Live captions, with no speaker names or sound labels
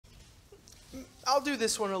I'll do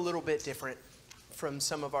this one a little bit different from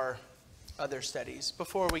some of our other studies.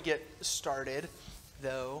 Before we get started,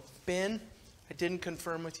 though, Ben, I didn't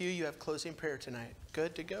confirm with you. You have closing prayer tonight.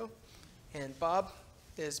 Good to go? And Bob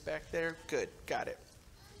is back there. Good. Got it.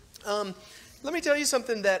 Let me tell you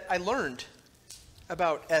something that I learned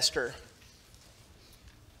about Esther.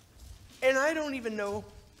 And I don't even know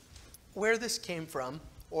where this came from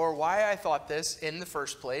or why I thought this in the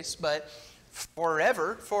first place, but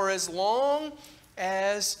forever, for as long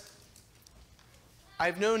as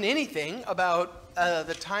I've known anything about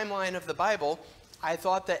the timeline of the Bible, I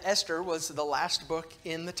thought that Esther was the last book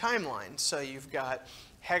in the timeline. So you've got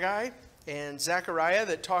Haggai and Zechariah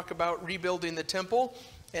that talk about rebuilding the temple,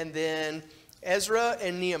 and then Ezra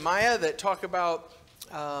and Nehemiah that talk about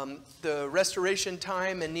the restoration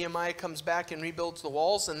time, and Nehemiah comes back and rebuilds the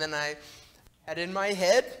walls. And then I had in my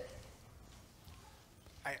head,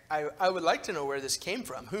 I would like to know where this came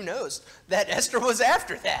from. Who knows? That Esther was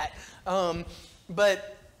after that.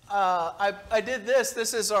 But I did this.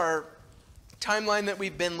 This is our timeline that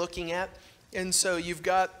we've been looking at. And so you've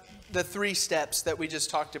got the 3 steps that we just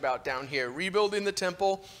talked about down here. Rebuilding the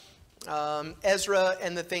temple, Ezra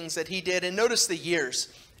and the things that he did. And notice the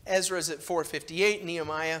years. Ezra's at 458.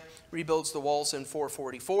 Nehemiah rebuilds the walls in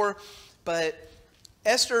 444. But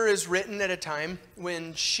Esther is written at a time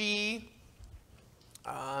when she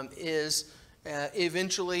is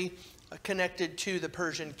eventually connected to the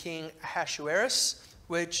Persian king Ahasuerus,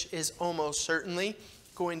 which is almost certainly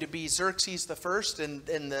going to be Xerxes the first in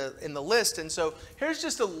the list. And so here's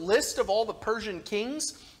just a list of all the Persian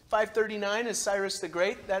kings. 539 is Cyrus the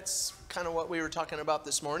Great. That's kind of what we were talking about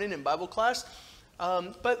this morning in Bible class.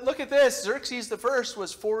 But look at this. Xerxes the first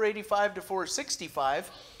was 485 to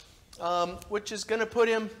 465, which is going to put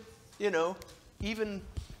him, even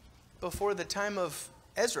before the time of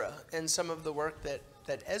Ezra and some of the work that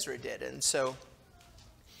Ezra did. And so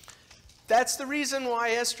that's the reason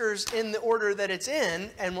why Esther's in the order that it's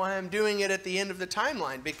in, and why I'm doing it at the end of the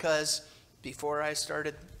timeline, because before I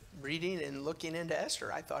started reading and looking into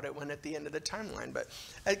Esther, I thought it went at the end of the timeline. But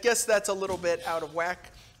I guess that's a little bit out of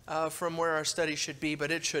whack from where our study should be,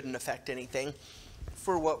 but it shouldn't affect anything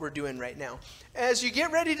for what we're doing right now. As you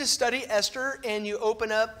get ready to study Esther and you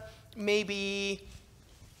open up maybe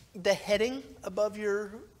the heading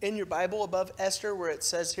in your Bible above Esther, where it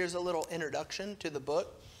says here's a little introduction to the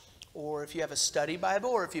book, or if you have a study Bible,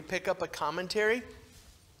 or if you pick up a commentary,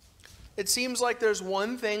 it seems like there's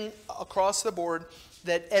one thing across the board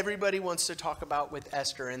that everybody wants to talk about with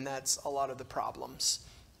Esther, and that's a lot of the problems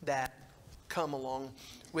that come along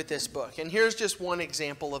with this book. And here's just one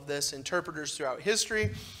example of this. Interpreters throughout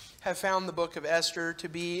history have found the book of Esther to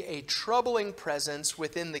be a troubling presence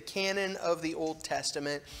within the canon of the Old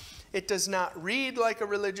Testament. It does not read like a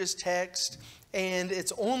religious text, and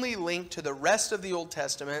its only link to the rest of the Old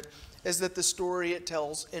Testament is that the story it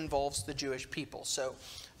tells involves the Jewish people. So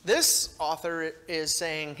this author is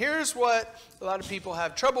saying, here's what a lot of people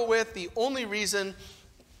have trouble with. The only reason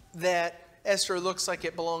that Esther looks like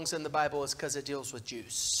it belongs in the Bible is because it deals with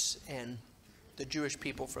Jews and the Jewish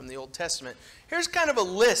people from the Old Testament. Here's kind of a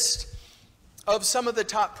list of some of the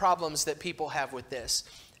top problems that people have with this.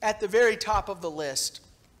 At the very top of the list,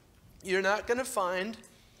 you're not going to find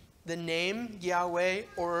the name Yahweh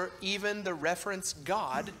or even the reference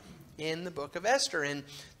God in the book of Esther. And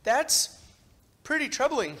that's pretty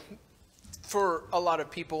troubling for a lot of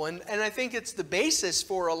people. And I think it's the basis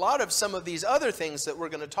for a lot of some of these other things that we're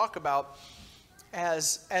going to talk about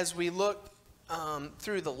as we look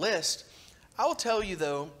through the list. I'll tell you,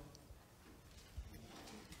 though,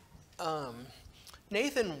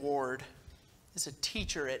 Nathan Ward is a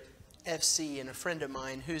teacher at FC and a friend of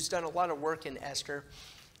mine who's done a lot of work in Esther.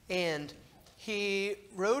 And he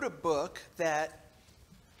wrote a book that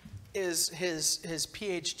is his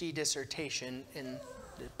PhD dissertation, in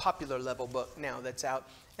the popular level book now that's out.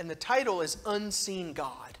 And the title is Unseen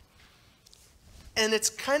God. And it's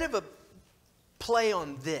kind of a play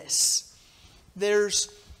on this. There's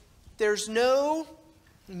no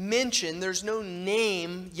mention, there's no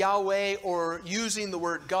name, Yahweh, or using the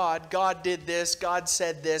word God. God did this, God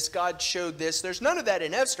said this, God showed this. There's none of that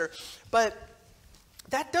in Esther. But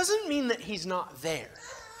that doesn't mean that he's not there.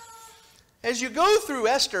 As you go through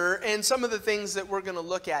Esther and some of the things that we're going to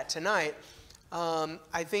look at tonight,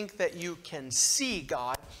 I think that you can see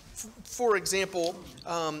God. For example,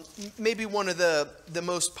 maybe one of the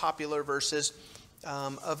most popular verses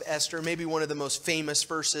of Esther, maybe one of the most famous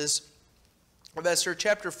verses of Esther,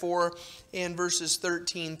 chapter 4 and verses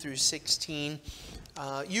 13 through 16.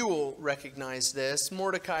 You will recognize this.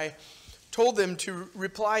 Mordecai told them to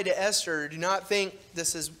reply to Esther. Do not think,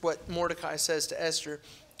 this is what Mordecai says to Esther,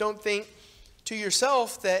 don't think to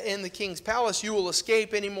yourself that in the king's palace you will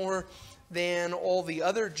escape any more than all the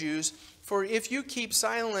other Jews. For if you keep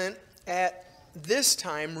silent at this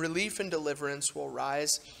time, relief and deliverance will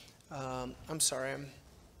rise. I'm sorry, I'm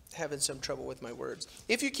having some trouble with my words.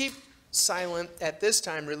 If you keep silent at this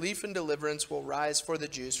time, relief and deliverance will rise for the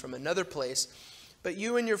Jews from another place, but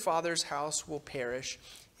you and your father's house will perish.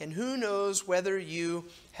 And who knows whether you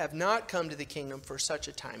have not come to the kingdom for such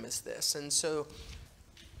a time as this. And so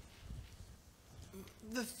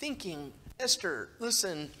the thinking, Esther,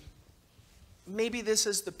 listen, maybe this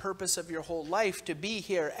is the purpose of your whole life, to be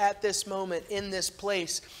here at this moment in this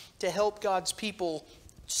place to help God's people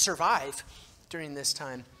survive during this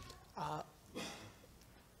time.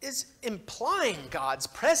 Is implying God's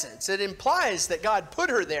presence. It implies that God put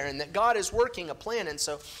her there and that God is working a plan. And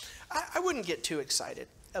so I wouldn't get too excited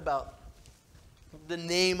about the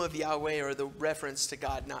name of Yahweh or the reference to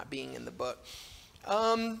God not being in the book.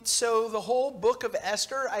 So the whole book of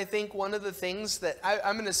Esther, I think one of the things that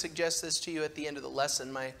I'm going to suggest this to you at the end of the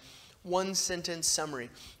lesson, my one sentence summary.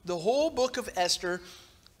 The whole book of Esther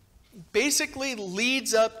basically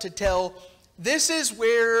leads up to tell, this is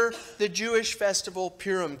where the Jewish festival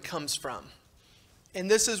Purim comes from.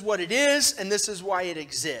 And this is what it is, and this is why it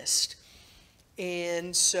exists.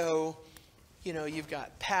 And so, you know, you've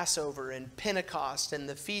got Passover and Pentecost and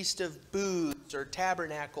the Feast of Booths or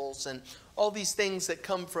Tabernacles and all these things that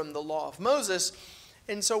come from the law of Moses.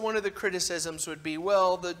 And so one of the criticisms would be,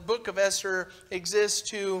 well, the book of Esther exists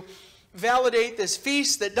to validate this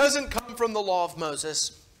feast that doesn't come from the law of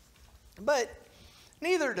Moses. But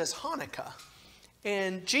neither does Hanukkah.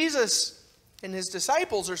 And Jesus and his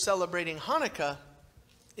disciples are celebrating Hanukkah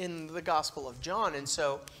in the Gospel of John. And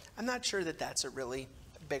so I'm not sure that that's a really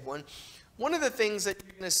big one. One of the things that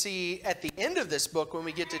you're going to see at the end of this book when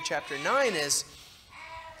we get to chapter 9 is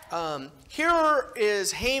here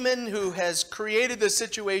is Haman, who has created this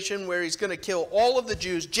situation where he's going to kill all of the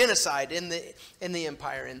Jews, genocide in the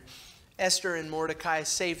empire. And Esther and Mordecai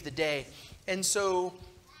save the day. And so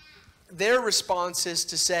their response is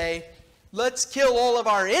to say, let's kill all of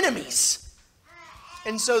our enemies.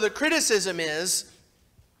 And so the criticism is,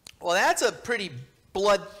 well, that's a pretty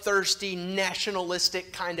bloodthirsty,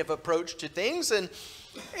 nationalistic kind of approach to things, and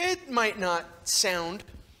it might not sound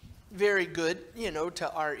very good, you know, to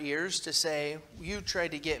our ears to say, you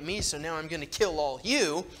tried to get me, so now I'm going to kill all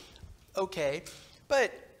you. Okay,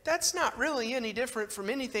 but that's not really any different from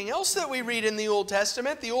anything else that we read in the Old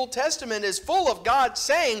Testament. The Old Testament is full of God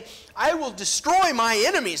saying, I will destroy my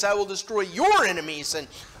enemies. I will destroy your enemies, and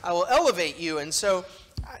I will elevate you. And so,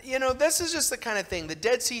 you know, this is just the kind of thing. The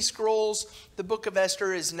Dead Sea Scrolls, the book of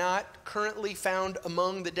Esther is not currently found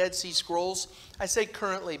among the Dead Sea Scrolls. I say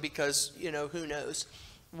currently because, you know, who knows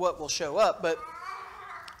what will show up. But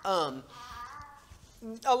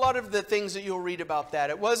a lot of the things that you'll read about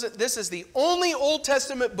that, this is the only Old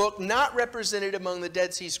Testament book not represented among the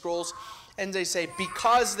Dead Sea Scrolls. And they say,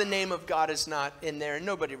 because the name of God is not in there, and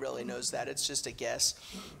nobody really knows that. It's just a guess.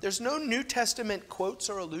 There's no New Testament quotes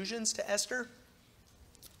or allusions to Esther.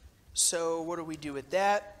 So what do we do with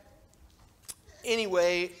that?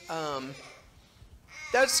 Anyway,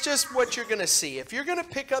 that's just what you're going to see. If you're going to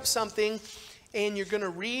pick up something and you're going to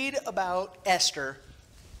read about Esther,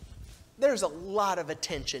 there's a lot of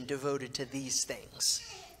attention devoted to these things.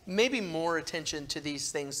 Maybe more attention to these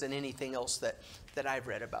things than anything else that I've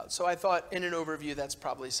read about. So I thought in an overview that's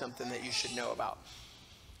probably something that you should know about.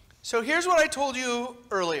 So here's what I told you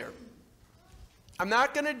earlier. I'm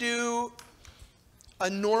not going to do a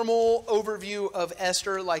normal overview of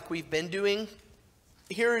Esther like we've been doing.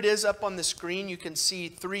 Here it is up on the screen. You can see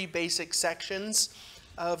 3 basic sections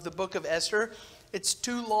of the book of Esther. It's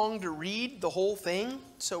too long to read the whole thing,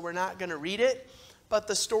 so we're not going to read it. But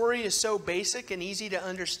the story is so basic and easy to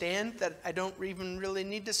understand that I don't even really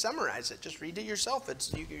need to summarize it. Just read it yourself.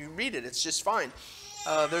 You read it. It's just fine.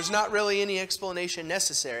 There's not really any explanation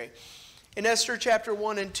necessary. In Esther chapter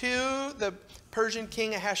 1 and 2, the Persian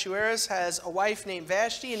king Ahasuerus has a wife named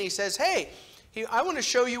Vashti, and he says, hey, I want to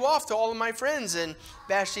show you off to all of my friends. And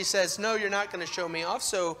Vashti says, no, you're not going to show me off.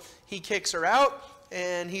 So he kicks her out,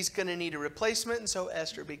 and he's going to need a replacement. And so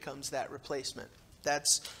Esther becomes that replacement.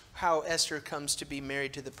 That's how Esther comes to be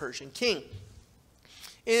married to the Persian king.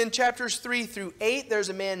 In chapters 3 through 8, there's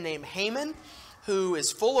a man named Haman who is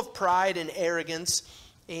full of pride and arrogance.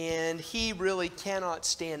 And he really cannot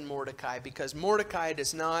stand Mordecai because Mordecai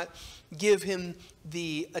does not give him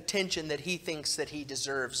the attention that he thinks that he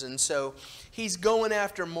deserves. And so he's going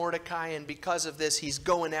after Mordecai, and because of this, he's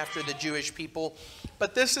going after the Jewish people.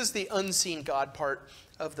 But this is the unseen God part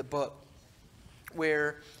of the book,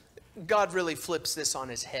 where God really flips this on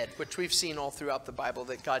his head, which we've seen all throughout the Bible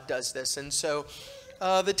that God does this. And so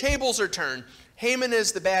the tables are turned. Haman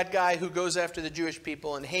is the bad guy who goes after the Jewish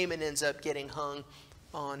people, and Haman ends up getting hung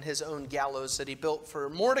on his own gallows that he built for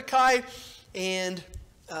Mordecai, and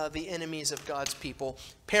the enemies of God's people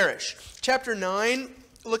perish. Chapter 9,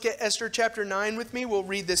 look at Esther chapter 9 with me. We'll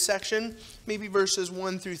read this section, maybe verses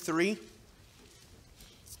 1 through 3.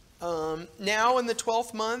 Now in the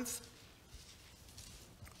 12th month,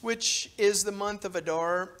 which is the month of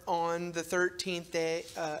Adar, on the 13th day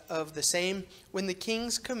of the same, when the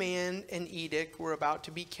king's command and edict were about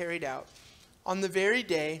to be carried out, on the very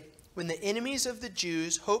day when the enemies of the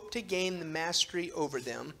Jews hoped to gain the mastery over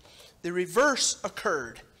them, the reverse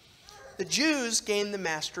occurred. The Jews gained the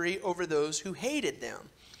mastery over those who hated them.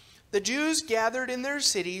 The Jews gathered in their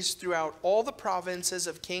cities throughout all the provinces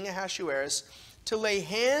of King Ahasuerus to lay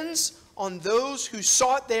hands on those who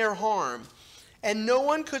sought their harm, and no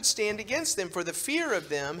one could stand against them, for the fear of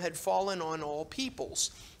them had fallen on all peoples.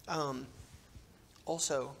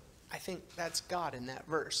 Also, I think that's God in that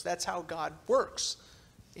verse. That's how God works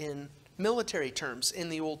in military terms in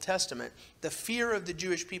the Old Testament. The fear of the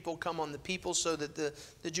Jewish people come on the people so that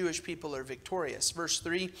the Jewish people are victorious. Verse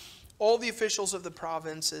 3, all the officials of the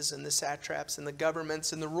provinces and the satraps and the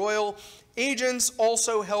governments and the royal agents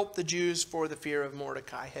also helped the Jews, for the fear of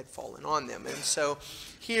Mordecai had fallen on them. And so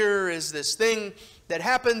here is this thing that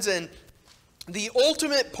happens, and the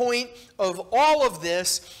ultimate point of all of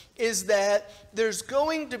this is that there's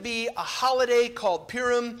going to be a holiday called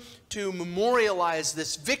Purim to memorialize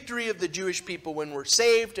this victory of the Jewish people when we're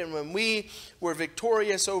saved and when we were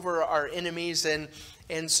victorious over our enemies.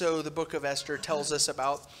 And so the book of Esther tells us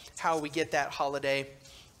about how we get that holiday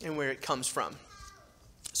and where it comes from.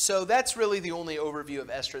 So that's really the only overview of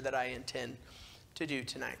Esther that I intend to do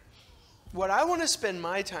tonight. What I want to spend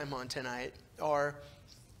my time on tonight are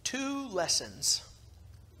two lessons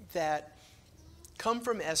that come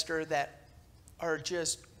from Esther that are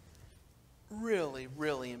just really,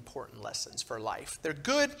 really important lessons for life. They're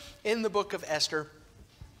good in the book of Esther,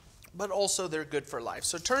 but also they're good for life.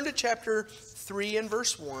 So turn to chapter 3 and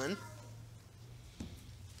verse 1.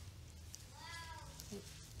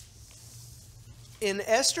 In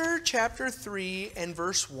Esther chapter 3 and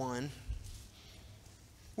verse 1,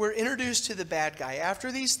 we're introduced to the bad guy.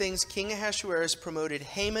 After these things, King Ahasuerus promoted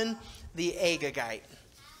Haman the Agagite.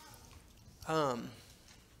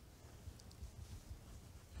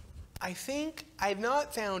 I think I've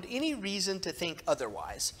not found any reason to think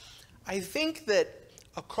otherwise. I think that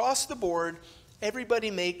across the board,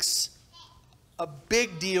 everybody makes a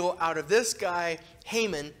big deal out of this guy,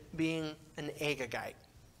 Haman, being an Agagite.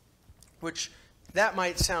 Which, that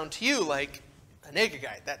might sound to you like an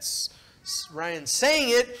Agagite. That's Ryan saying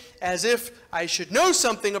it as if I should know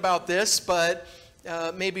something about this, but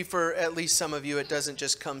maybe for at least some of you it doesn't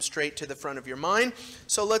just come straight to the front of your mind.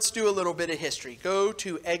 So let's do a little bit of history. Go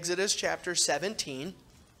to Exodus chapter 17.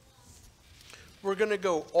 We're going to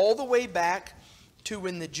go all the way back to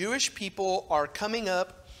when the Jewish people are coming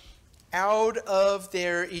up out of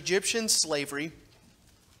their Egyptian slavery.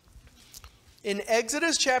 In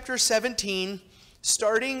Exodus chapter 17,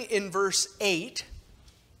 starting in verse 8,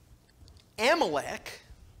 Amalek,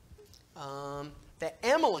 the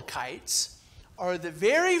Amalekites, are the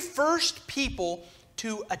very first people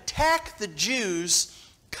to attack the Jews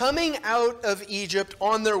coming out of Egypt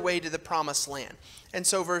on their way to the promised land. And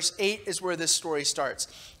so verse 8 is where this story starts.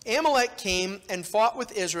 Amalek came and fought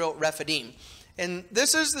with Israel at Rephidim. And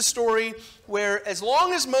this is the story where as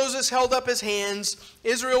long as Moses held up his hands,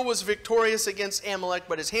 Israel was victorious against Amalek,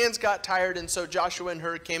 but his hands got tired, and so Joshua and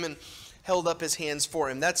Hur came and held up his hands for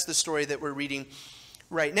him. That's the story that we're reading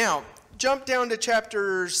right now. Jump down to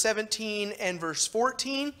chapter 17 and verse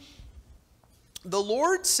 14. The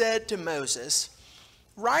Lord said to Moses,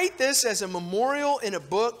 "Write this as a memorial in a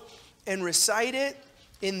book and recite it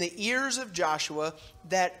in the ears of Joshua,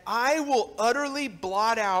 that I will utterly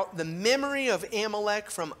blot out the memory of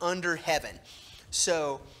Amalek from under heaven."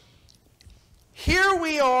 So here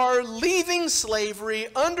we are leaving slavery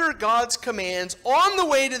under God's commands on the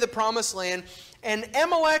way to the promised land, and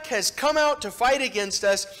Amalek has come out to fight against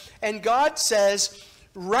us, and God says,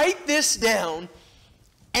 write this down.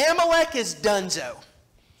 Amalek is donezo.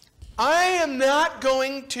 I am not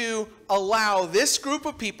going to allow this group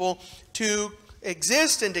of people to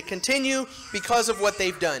exist and to continue because of what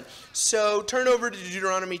they've done. So turn over to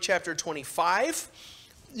Deuteronomy chapter 25.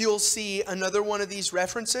 You'll see another one of these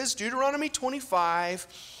references. Deuteronomy 25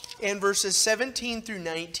 and verses 17 through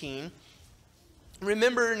 19.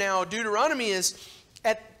 Remember now, Deuteronomy is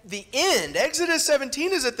at the end. Exodus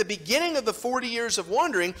 17 is at the beginning of the 40 years of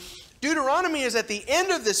wandering. Deuteronomy is at the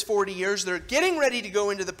end of this 40 years. They're getting ready to go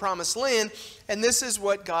into the promised land. And this is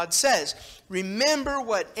what God says. Remember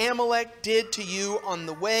what Amalek did to you on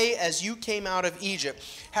the way as you came out of Egypt.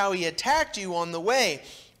 How he attacked you on the way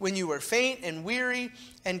when you were faint and weary,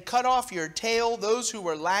 and cut off your tail those who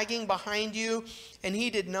were lagging behind you, and he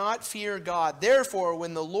did not fear God. Therefore,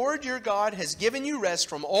 when the Lord your God has given you rest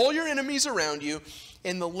from all your enemies around you,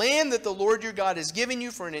 in the land that the Lord your God has given you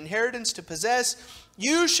for an inheritance to possess,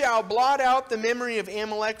 you shall blot out the memory of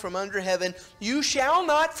Amalek from under heaven. You shall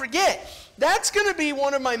not forget. That's going to be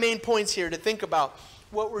one of my main points here to think about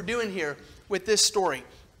what we're doing here with this story.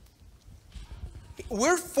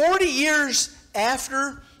 We're 40 years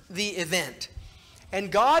after the event,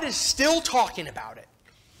 and God is still talking about it.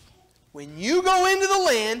 When you go into the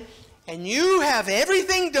land and you have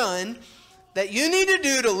everything done that you need to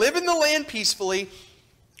do to live in the land peacefully,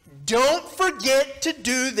 don't forget to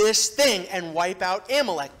do this thing and wipe out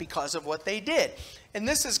Amalek because of what they did. And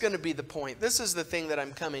this is going to be the point. This is the thing that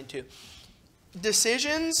I'm coming to.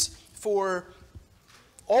 Decisions for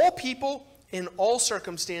all people in all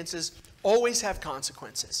circumstances always have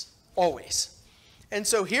consequences. Always. And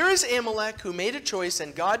so here is Amalek who made a choice,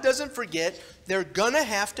 and God doesn't forget. They're going to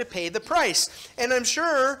have to pay the price. And I'm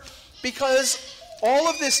sure because all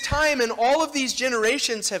of this time and all of these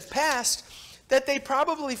generations have passed, that they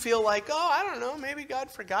probably feel like, oh, I don't know, maybe God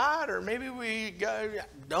forgot, or maybe we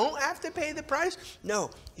don't have to pay the price.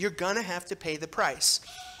 No, you're going to have to pay the price.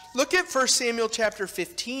 Look at 1 Samuel chapter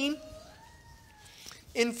 15.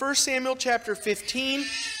 In 1 Samuel chapter 15,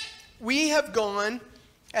 we have gone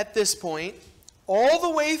at this point all the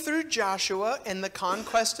way through Joshua and the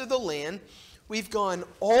conquest of the land. We've gone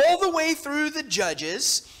all the way through the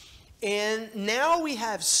judges. And now we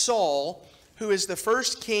have Saul, who is the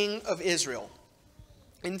first king of Israel.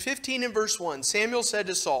 In 15 and verse 1, Samuel said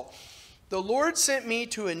to Saul, "The Lord sent me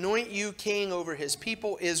to anoint you king over his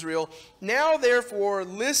people Israel. Now therefore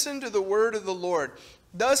listen to the word of the Lord.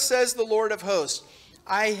 Thus says the Lord of hosts,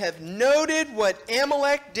 I have noted what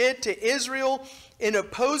Amalek did to Israel in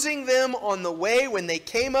opposing them on the way when they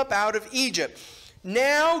came up out of Egypt.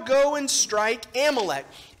 Now go and strike Amalek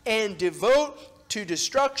and devote to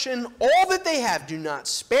destruction all that they have. Do not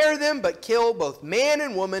spare them, but kill both man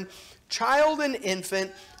and woman, child and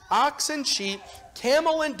infant, ox and sheep,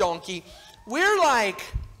 camel and donkey." We're like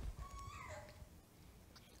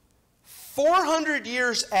 400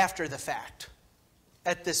 years after the fact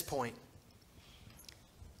at this point.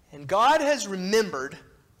 And God has remembered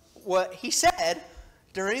what he said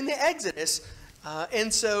during the Exodus,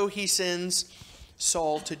 and so he sends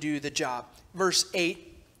Saul to do the job. Verse 8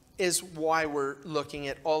 is why we're looking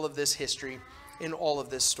at all of this history in all of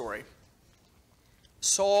this story.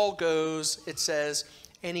 Saul goes, it says,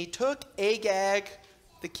 and he took Agag,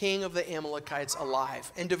 the king of the Amalekites,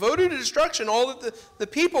 alive, and devoted to destruction all of the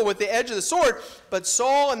people with the edge of the sword. But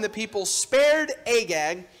Saul and the people spared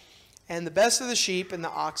Agag, and the best of the sheep and the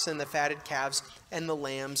oxen, the fatted calves and the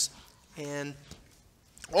lambs, and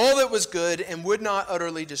all that was good, and would not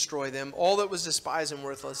utterly destroy them. All that was despised and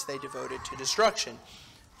worthless they devoted to destruction.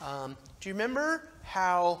 Do you remember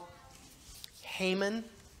how Haman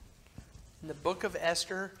in the book of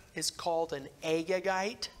Esther is called an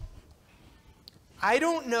Agagite? I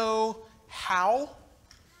don't know how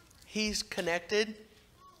he's connected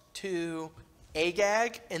to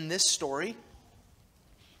Agag in this story,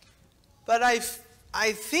 but I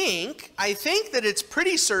think that it's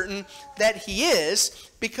pretty certain that he is,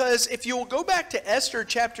 because if you'll go back to Esther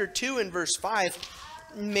chapter 2 and verse 5,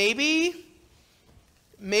 maybe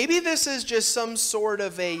this is just some sort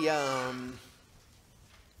of a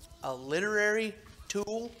literary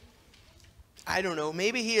tool. I don't know.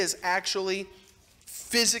 Maybe he is actually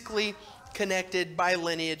physically connected by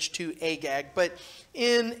lineage to Agag. But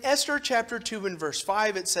in Esther chapter 2 and verse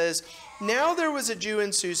 5, it says, "Now there was a Jew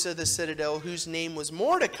in Susa, the citadel, whose name was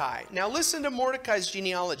Mordecai." Now listen to Mordecai's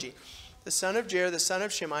genealogy. The son of Jair, the son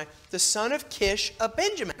of Shimei, the son of Kish, a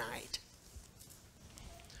Benjaminite.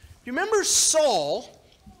 You remember Saul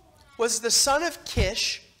was the son of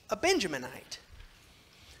Kish, a Benjaminite.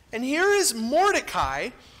 And here is Mordecai,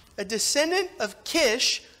 a descendant of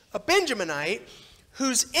Kish, a Benjaminite,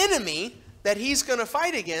 whose enemy that he's going to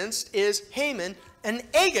fight against is Haman, an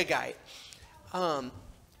Agagite. And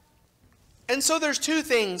so there's two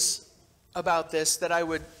things about this that I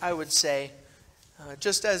would say,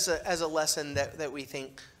 just as a lesson that we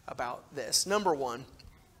think about this. Number one,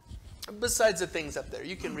 besides the things up there,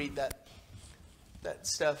 you can read that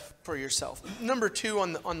stuff for yourself. Number two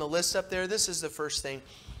on the list up there, this is the first thing.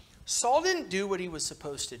 Saul didn't do what he was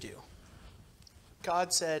supposed to do.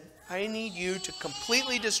 God said, I need you to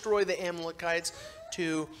completely destroy the Amalekites,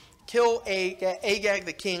 to kill Agag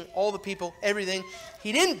the king, all the people, everything.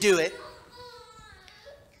 He didn't do it.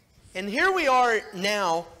 And here we are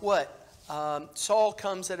now, what? Saul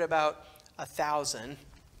comes at about 1,000,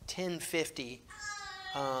 1050.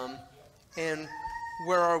 And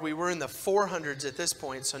where are we? We're in the 400s at this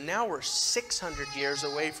point. So now we're 600 years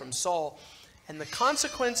away from Saul. And the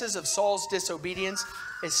consequences of Saul's disobedience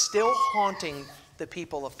is still haunting the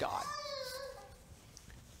people of God.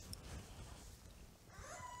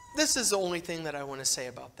 This is the only thing that I want to say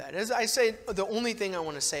about that. As I say, the only thing I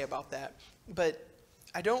want to say about that. But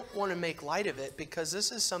I don't want to make light of it because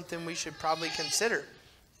this is something we should probably consider.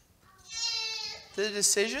 The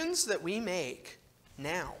decisions that we make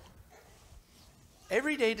now,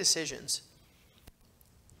 everyday decisions,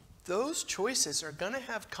 those choices are going to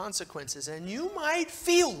have consequences. And you might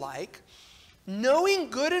feel like, knowing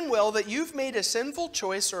good and well that you've made a sinful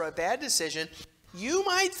choice or a bad decision, you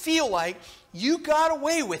might feel like you got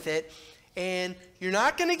away with it and you're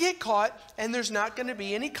not going to get caught and there's not going to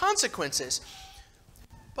be any consequences.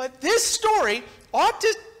 But this story ought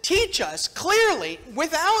to teach us clearly,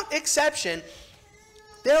 without exception,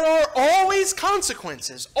 there are always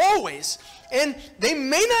consequences, always. And they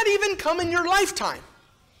may not even come in your lifetime.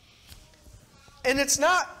 And it's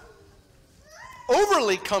not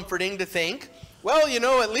overly comforting to think, well, you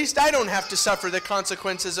know, at least I don't have to suffer the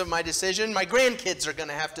consequences of my decision. My grandkids are going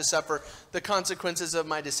to have to suffer the consequences of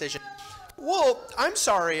my decision. Well, I'm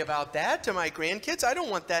sorry about that to my grandkids. I don't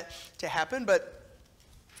want that to happen. But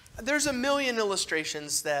there's a million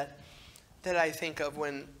illustrations that I think of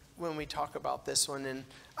when we talk about this one. And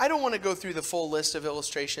I don't want to go through the full list of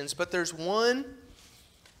illustrations, but there's one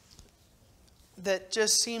that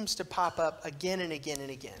just seems to pop up again and again and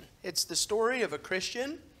again. It's the story of a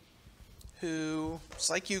Christian who is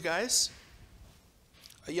like you guys,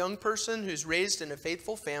 a young person who's raised in a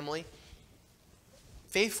faithful family,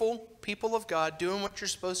 faithful people of God, doing what you're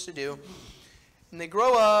supposed to do. And they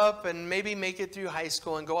grow up and maybe make it through high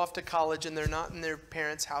school and go off to college and they're not in their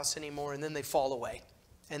parents' house anymore, and then they fall away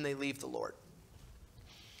and they leave the Lord.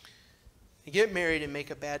 They get married and make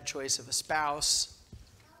a bad choice of a spouse.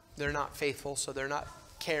 They're not faithful, so they're not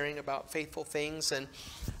caring about faithful things. And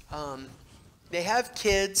they have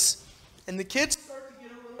kids, and the kids start to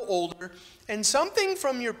get a little older, and something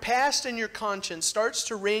from your past and your conscience starts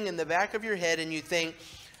to ring in the back of your head, and you think,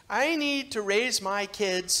 I need to raise my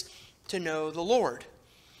kids to know the Lord.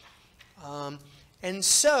 And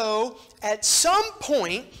so, at some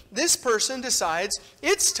point, this person decides,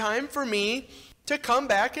 it's time for me to come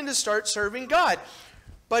back and to start serving God.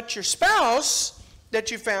 But your spouse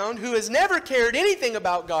that you found, who has never cared anything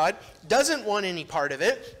about God, doesn't want any part of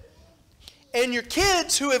it. And your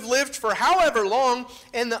kids, who have lived for however long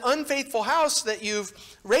in the unfaithful house that you've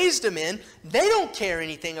raised them in, they don't care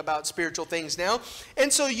anything about spiritual things now.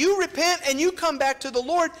 And so you repent and you come back to the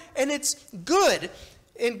Lord, and it's good.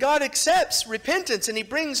 And God accepts repentance and He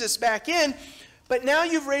brings us back in. But now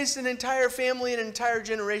you've raised an entire family, an entire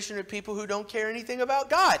generation of people who don't care anything about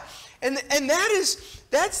God. And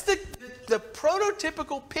that's the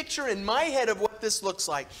prototypical picture in my head of what this looks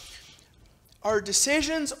like. Our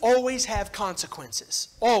decisions always have consequences.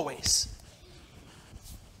 Always.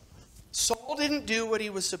 Saul didn't do what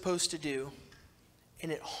he was supposed to do,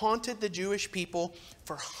 and it haunted the Jewish people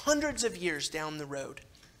for hundreds of years down the road.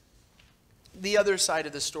 The other side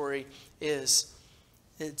of the story is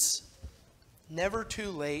it's never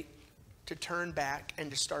too late to turn back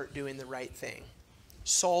and to start doing the right thing.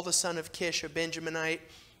 Saul, the son of Kish, a Benjaminite,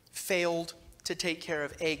 failed to take care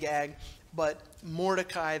of Agag, but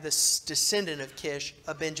Mordecai, the descendant of Kish,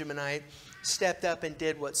 a Benjaminite, stepped up and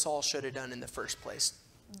did what Saul should have done in the first place.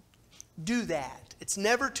 Do that. It's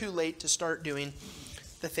never too late to start doing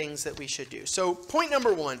the things that we should do. So point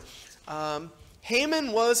number one,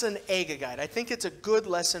 Haman was an Agagite. I think it's a good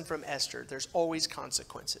lesson from Esther. There's always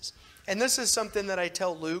consequences. And this is something that I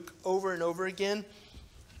tell Luke over and over again.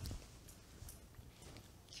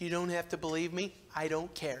 You don't have to believe me. I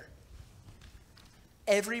don't care.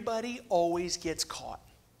 Everybody always gets caught.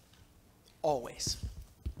 Always.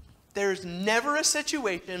 There's never a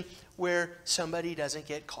situation where somebody doesn't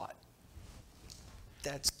get caught.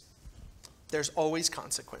 There's always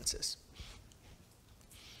consequences.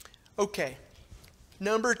 Okay.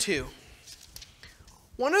 Number two.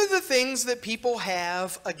 One of the things that people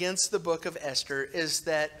have against the book of Esther is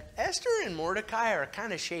that Esther and Mordecai are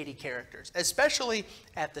kind of shady characters, especially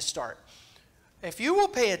at the start. If you will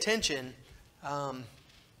pay attention,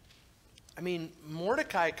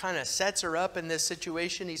 Mordecai kind of sets her up in this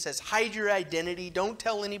situation. He says, hide your identity. Don't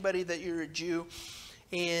tell anybody that you're a Jew.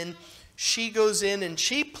 And she goes in and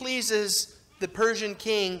she pleases the Persian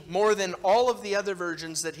king more than all of the other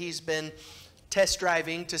virgins that he's been test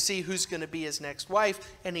driving to see who's going to be his next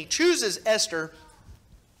wife, and he chooses Esther.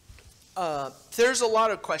 There's a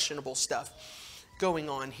lot of questionable stuff going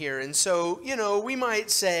on here. And so, we might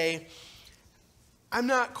say, I'm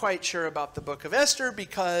not quite sure about the book of Esther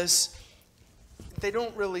because they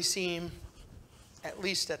don't really seem, at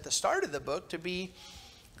least at the start of the book, to be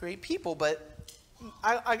great people. But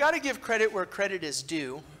I got to give credit where credit is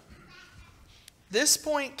due. This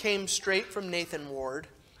point came straight from Nathan Ward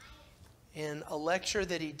in a lecture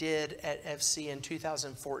that he did at FC in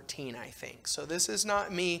 2014, I think. So this is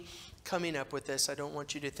not me coming up with this. I don't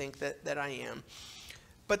want you to think that I am.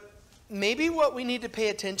 But maybe what we need to pay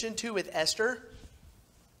attention to with Esther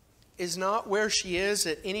is not where she is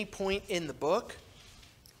at any point in the book,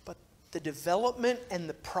 but the development and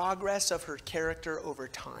the progress of her character over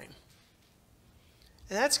time.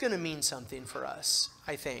 And that's going to mean something for us,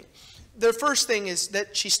 I think. The first thing is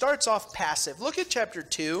that she starts off passive. Look at chapter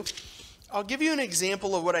 2. I'll give you an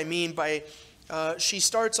example of what I mean by she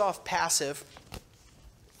starts off passive.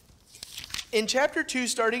 In chapter 2,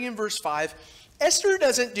 starting in verse 5, Esther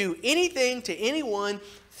doesn't do anything to anyone.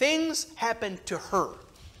 Things happen to her.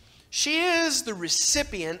 She is the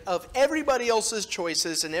recipient of everybody else's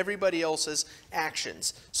choices and everybody else's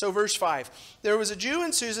actions. So verse 5, there was a Jew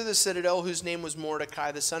in Susa the citadel whose name was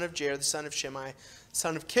Mordecai, the son of Jair, the son of Shimei,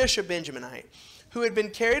 son of Kish, a Benjaminite, who had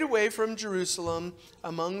been carried away from Jerusalem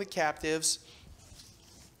among the captives,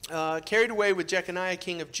 carried away with Jeconiah,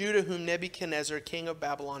 king of Judah, whom Nebuchadnezzar, king of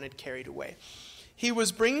Babylon, had carried away. He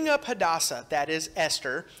was bringing up Hadassah, that is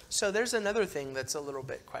Esther. So there's another thing that's a little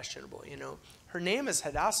bit questionable, Her name is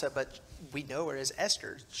Hadassah, but we know her as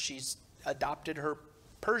Esther. She's adopted her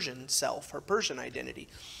Persian self, her Persian identity.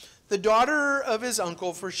 The daughter of his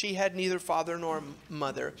uncle, for she had neither father nor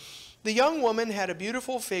mother. The young woman had a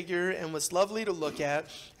beautiful figure and was lovely to look at.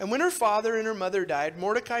 And when her father and her mother died,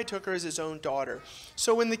 Mordecai took her as his own daughter.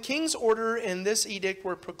 So when the king's order and this edict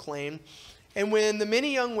were proclaimed, and when the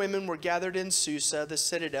many young women were gathered in Susa, the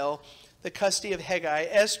citadel, the custody of Hegai,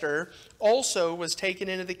 Esther also was taken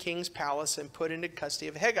into the king's palace and put into custody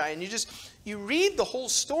of Hegai. And you read the whole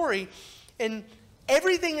story, and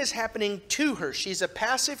everything is happening to her. She's a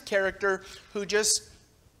passive character who just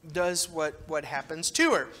does what happens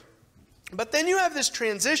to her. But then you have this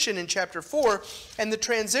transition in chapter 4, and the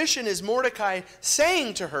transition is Mordecai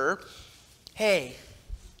saying to her, hey,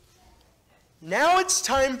 now it's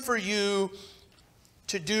time for you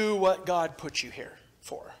to do what God put you here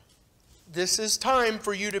for. This is time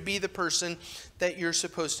for you to be the person that you're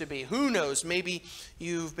supposed to be. Who knows? Maybe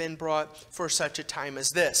you've been brought for such a time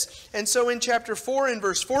as this. And so in chapter 4 and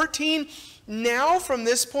verse 14, now from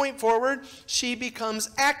this point forward, she becomes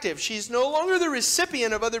active. She's no longer the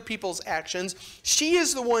recipient of other people's actions. She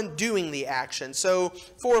is the one doing the action. So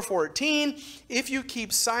 4:14, if you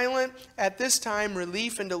keep silent, at this time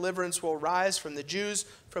relief and deliverance will rise from the Jews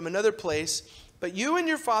from another place, but you and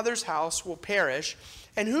your father's house will perish.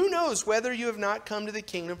 And who knows whether you have not come to the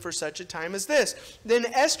kingdom for such a time as this? Then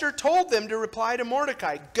Esther told them to reply to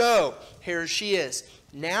Mordecai, go, here she is.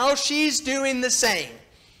 Now she's doing the same,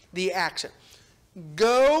 the action.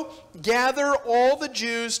 Go, gather all the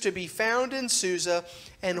Jews to be found in Susa,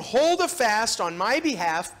 and hold a fast on my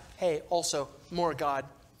behalf. Hey, also, more God.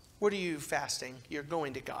 What are you fasting? You're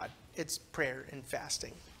going to God. It's prayer and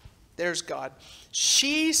fasting. There's God.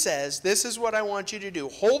 She says, this is what I want you to do.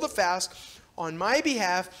 Hold a fast on my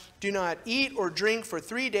behalf. Do not eat or drink for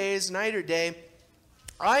 3 days, night or day.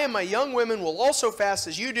 I and my young women will also fast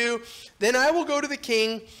as you do. Then I will go to the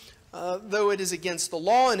king, though it is against the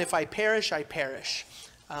law, and if I perish, I perish.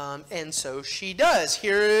 And so she does.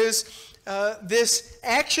 Here is this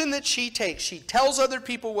action that she takes. She tells other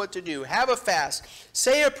people what to do. Have a fast.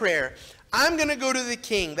 Say a prayer. I'm going to go to the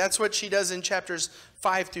king. That's what she does in chapters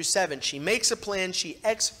 5 through 7. She makes a plan. She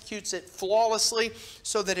executes it flawlessly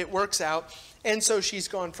so that it works out. And so she's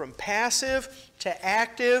gone from passive to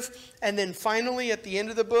active. And then finally, at the end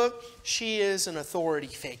of the book, she is an authority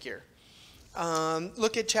figure.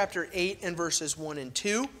 Look at chapter 8 and verses 1 and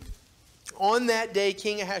 2. On that day,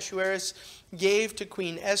 King Ahasuerus gave to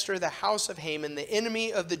Queen Esther the house of Haman, the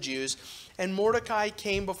enemy of the Jews. And Mordecai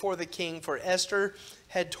came before the king, for Esther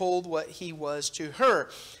had told what he was to her.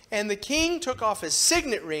 And the king took off his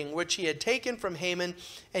signet ring, which he had taken from Haman,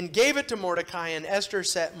 and gave it to Mordecai, and Esther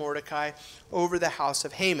set Mordecai over the house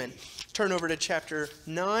of Haman. Turn over to chapter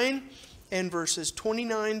 9 and verses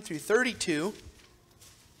 29 through 32.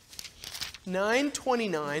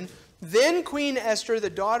 9:29 Then Queen Esther, the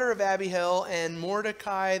daughter of Abihail, and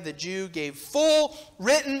Mordecai the Jew gave full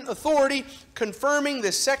written authority, confirming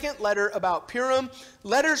the second letter about Purim.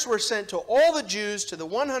 Letters were sent to all the Jews to the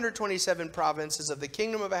 127 provinces of the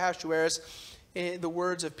kingdom of Ahasuerus, the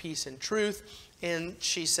words of peace and truth. And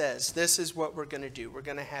she says, this is what we're going to do. We're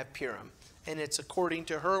going to have Purim. And it's according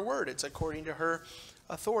to her word. It's according to her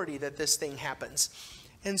authority that this thing happens.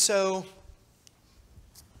 And so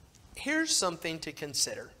here's something to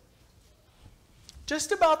consider.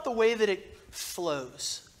 Just about the way that it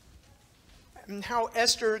flows. And how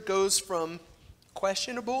Esther goes from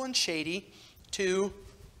questionable and shady to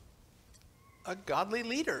a godly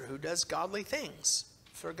leader who does godly things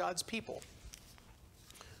for God's people.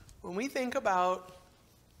 When we think about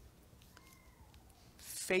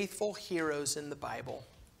faithful heroes in the Bible,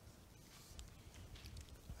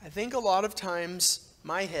 I think a lot of times,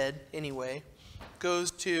 my head anyway,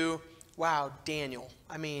 goes to, wow, Daniel.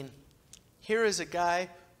 I mean, here is a guy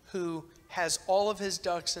who has all of his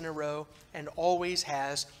ducks in a row and always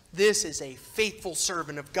has. This is a faithful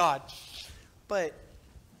servant of God. But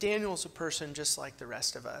Daniel's a person just like the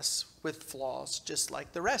rest of us, with flaws just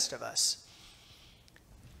like the rest of us.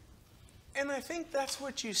 And I think that's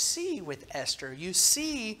what you see with Esther. You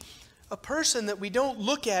see a person that we don't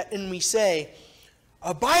look at and we say,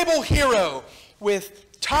 a Bible hero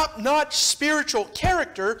with top-notch spiritual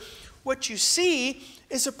character. What you see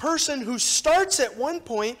is a person who starts at one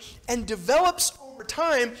point and develops over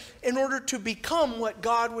time in order to become what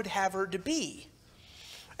God would have her to be.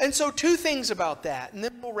 And so two things about that, and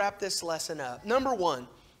then we'll wrap this lesson up. Number one,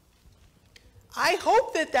 I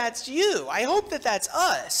hope that that's you. I hope that that's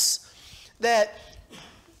us. I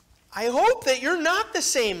hope that you're not the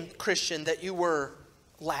same Christian that you were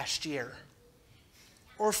last year,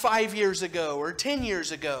 or 5 years ago, or 10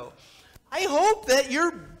 years ago. I hope that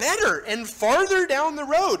you're better and farther down the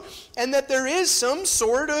road, and that there is some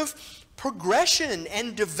sort of progression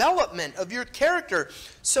and development of your character,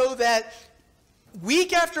 so that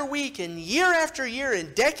week after week and year after year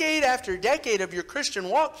and decade after decade of your Christian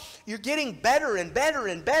walk, you're getting better and better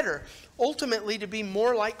and better, ultimately to be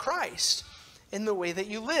more like Christ in the way that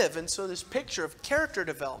you live. And so this picture of character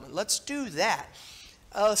development, let's do that.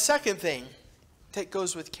 Second thing that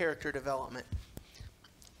goes with character development,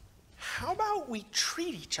 how about we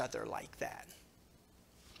treat each other like that?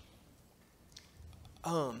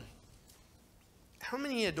 How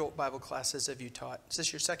many adult Bible classes have you taught? Is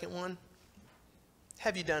this your second one?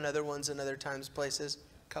 Have you done other ones in other times, places?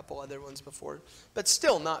 A couple other ones before, but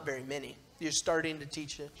still not very many. You're starting to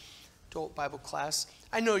teach an adult Bible class.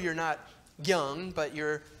 I know you're not young, but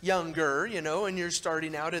you're younger, and you're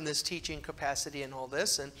starting out in this teaching capacity and all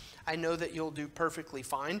this, and I know that you'll do perfectly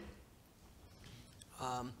fine.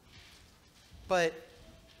 But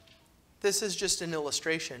this is just an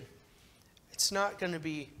illustration. It's not going to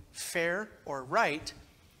be fair or right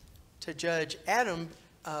to judge Adam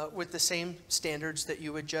with the same standards that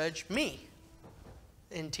you would judge me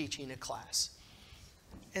in teaching a class.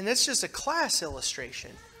 And that's just a class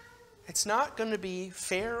illustration. It's not going to be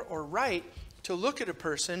fair or right to look at a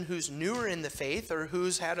person who's newer in the faith or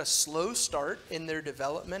who's had a slow start in their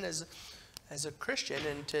development as a Christian,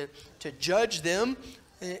 and to judge them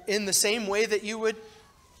in the same way that you would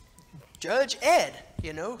judge Ed,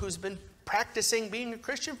 who's been practicing being a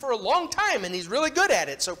Christian for a long time, and he's really good at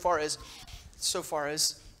it so far as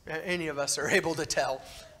any of us are able to tell.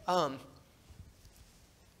 I've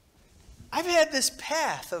had this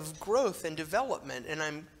path of growth and development, and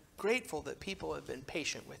I'm grateful that people have been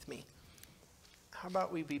patient with me. How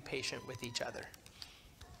about we be patient with each other?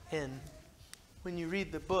 And when you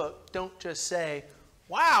read the book, don't just say,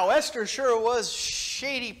 wow, Esther sure was a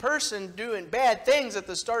shady person doing bad things at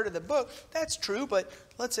the start of the book. That's true, but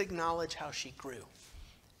let's acknowledge how she grew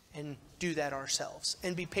and do that ourselves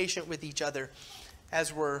and be patient with each other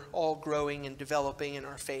as we're all growing and developing in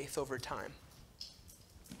our faith over time.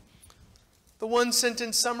 The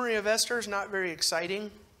one-sentence summary of Esther is not very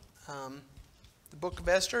exciting. The book of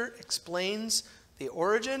Esther explains the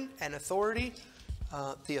origin and authority.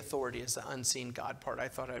 The authority is the unseen God part. I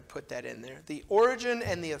thought I'd put that in there. The origin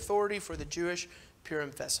and the authority for the Jewish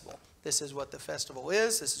Purim festival. This is what the festival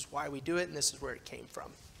is. This is why we do it, and this is where it came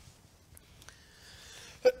from.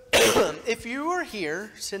 If you are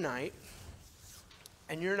here tonight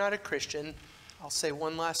and you're not a Christian, I'll say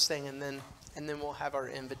one last thing, and then we'll have our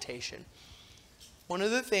invitation. One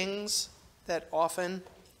of the things that often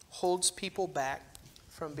holds people back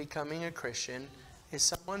from becoming a Christian is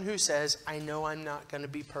someone who says, I know I'm not going to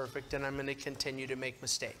be perfect and I'm going to continue to make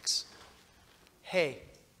mistakes. Hey,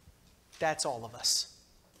 that's all of us.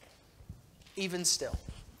 Even still.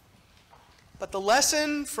 But the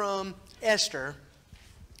lesson from Esther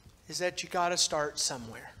is that you got to start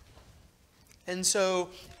somewhere. And so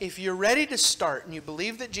if you're ready to start and you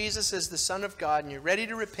believe that Jesus is the Son of God and you're ready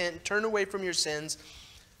to repent, turn away from your sins,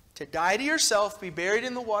 to die to yourself, be buried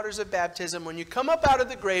in the waters of baptism, when you come up out of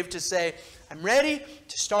the grave to say, I'm ready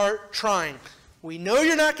to start trying. We know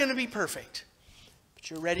you're not going to be perfect,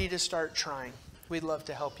 but you're ready to start trying. We'd love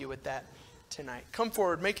to help you with that tonight. Come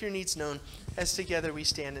forward, make your needs known as together we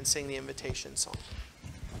stand and sing the invitation song.